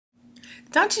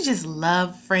Don't you just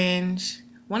love Fringe?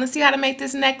 Want to see how to make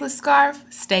this necklace scarf?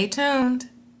 Stay tuned.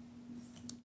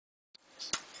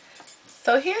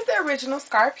 So here's the original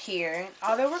scarf here.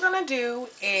 All that we're going to do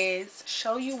is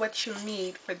show you what you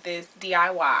need for this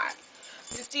DIY.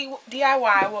 This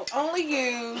DIY will only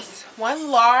use one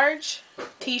large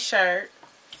t-shirt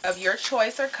of your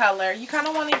choice or color. You kind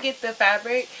of want to get the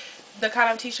fabric, the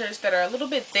kind of t-shirts that are a little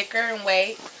bit thicker in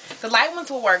weight. The light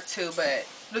ones will work too, but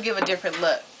it'll give a different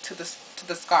look to the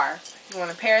scarf. You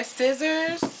want a pair of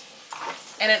scissors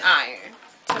and an iron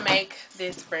to make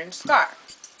this fringe scarf.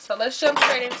 So let's jump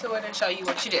straight into it and show you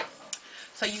what you do.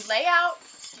 So you lay out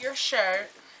your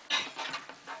shirt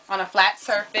on a flat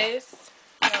surface,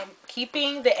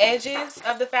 keeping the edges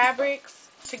of the fabrics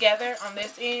together on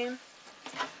this end,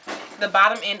 the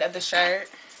bottom end of the shirt,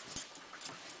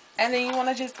 and then you want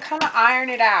to just kind of iron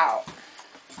it out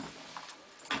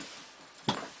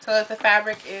so that the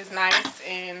fabric is nice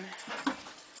and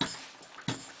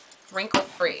wrinkle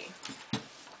free.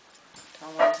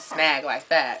 Don't want it to snag like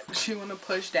that, but you want to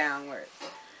push downward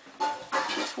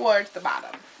towards the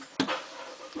bottom,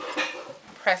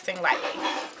 pressing lightly.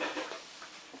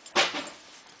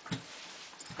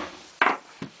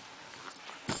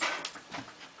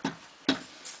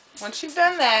 Once you've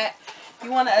done that,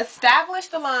 you want to establish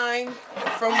the line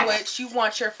from which you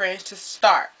want your fringe to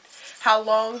start. How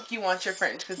long you want your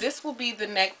fringe, because this will be the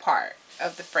neck part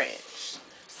of the fringe.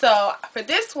 So for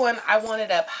this one, I want it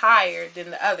up higher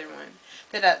than the other one,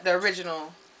 the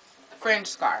original fringe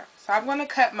scarf. So I'm going to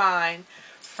cut mine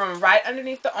from right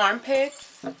underneath the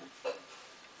armpits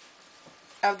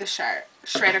of the shirt,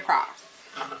 straight across.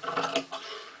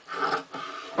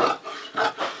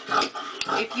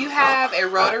 If you have a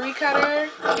rotary cutter,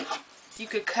 you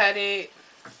could cut it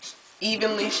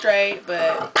evenly straight,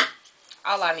 but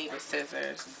all I need is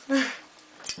scissors.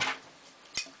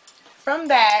 From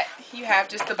that, you have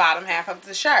just the bottom half of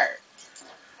the shirt.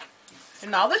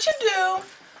 And all that you do,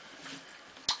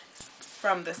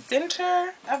 from the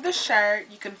center of the shirt,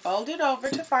 you can fold it over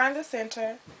to find the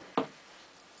center,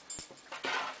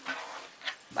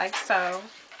 like so.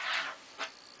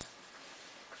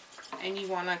 And you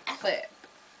want to clip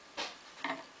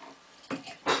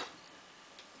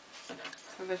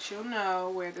so that you'll know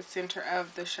where the center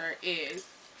of the shirt is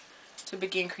to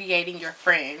begin creating your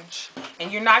fringe.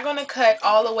 And you're not going to cut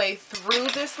all the way through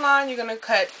this line. You're going to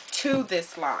cut to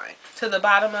this line, to the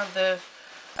bottom of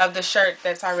the shirt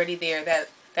that's already there,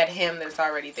 that hem that's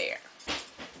already there.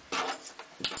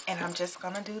 And I'm just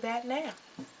going to do that now.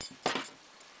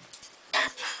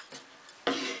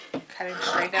 Cutting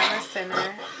straight down the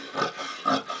center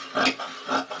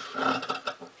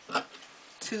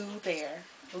to there,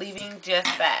 leaving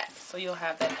just that, so you'll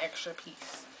have that extra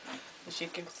piece. As you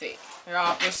can see,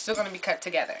 they're still going to be cut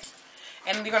together,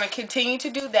 and you're going to continue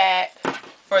to do that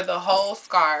for the whole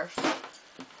scarf.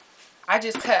 I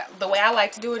just cut the way I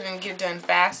like to do it and get it done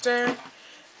faster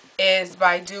is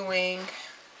by doing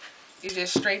you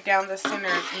just straight down the center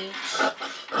of each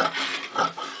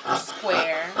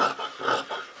square.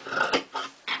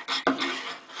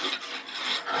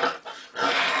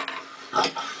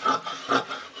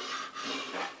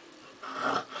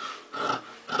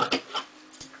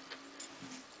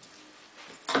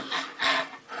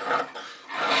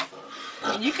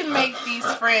 You can make these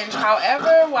fringe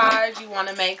however wide you want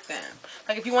to make them.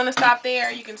 Like if you want to stop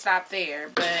there, you can stop there.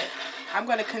 But I'm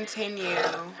going to continue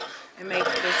and make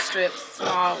the strips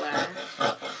smaller.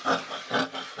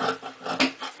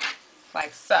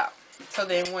 Like so. So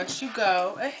then once you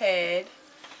go ahead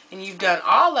and you've done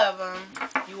all of them,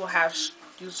 you will have,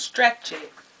 you stretch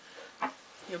it.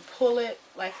 You pull it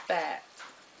like that.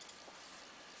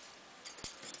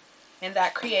 And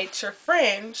that creates your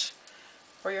fringe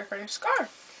for your fringe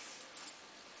scarf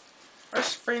or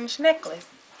fringe necklace.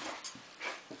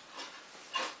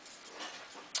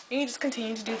 And you just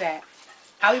continue to do that.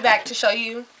 I'll be back to show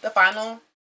you the final.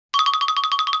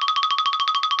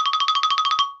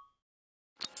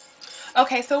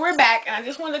 Okay, so we're back, and I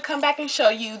just wanted to come back and show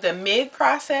you the mid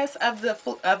process of the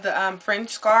fringe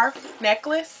scarf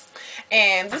necklace.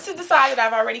 And this is the side that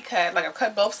I've already cut. Like I've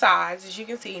cut both sides, as you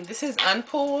can see. This is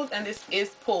unpulled and this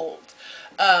is pulled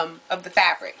of the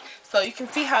fabric. So you can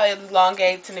see how it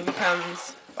elongates and it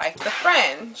becomes like the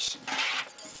fringe.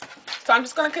 So I'm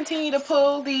just going to continue to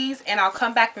pull these, and I'll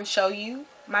come back and show you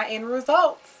my end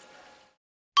results.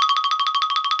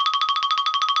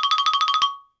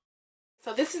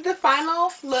 So this is the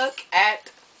final look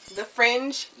at the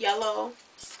fringe yellow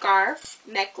scarf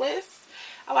necklace.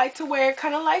 I like to wear it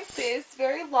kind of like this,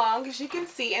 very long, as you can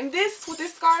see. And this, with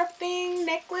this scarf thing,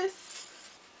 necklace,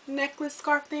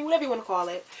 scarf thing, whatever you want to call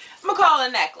it, I'm going to call it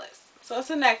a necklace. So it's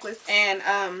a necklace,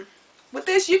 and with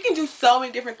this you can do so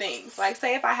many different things. Like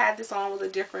say if I had this on with a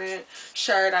different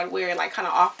shirt, I'd wear it like kind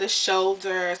of off the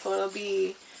shoulder, so it'll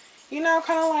be, you know,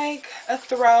 kind of like a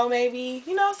throw maybe,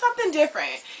 you know, something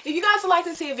different. If you guys would like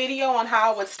to see a video on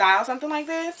how I would style something like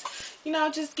this, you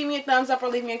know, just give me a thumbs up or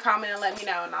leave me a comment and let me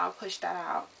know, and I'll push that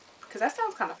out, because that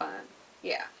sounds kind of fun.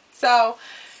 Yeah, so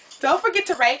don't forget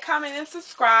to rate, comment, and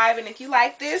subscribe, and if you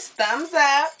like this, thumbs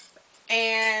up,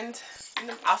 and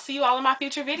I'll see you all in my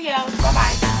future videos. Bye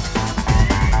bye.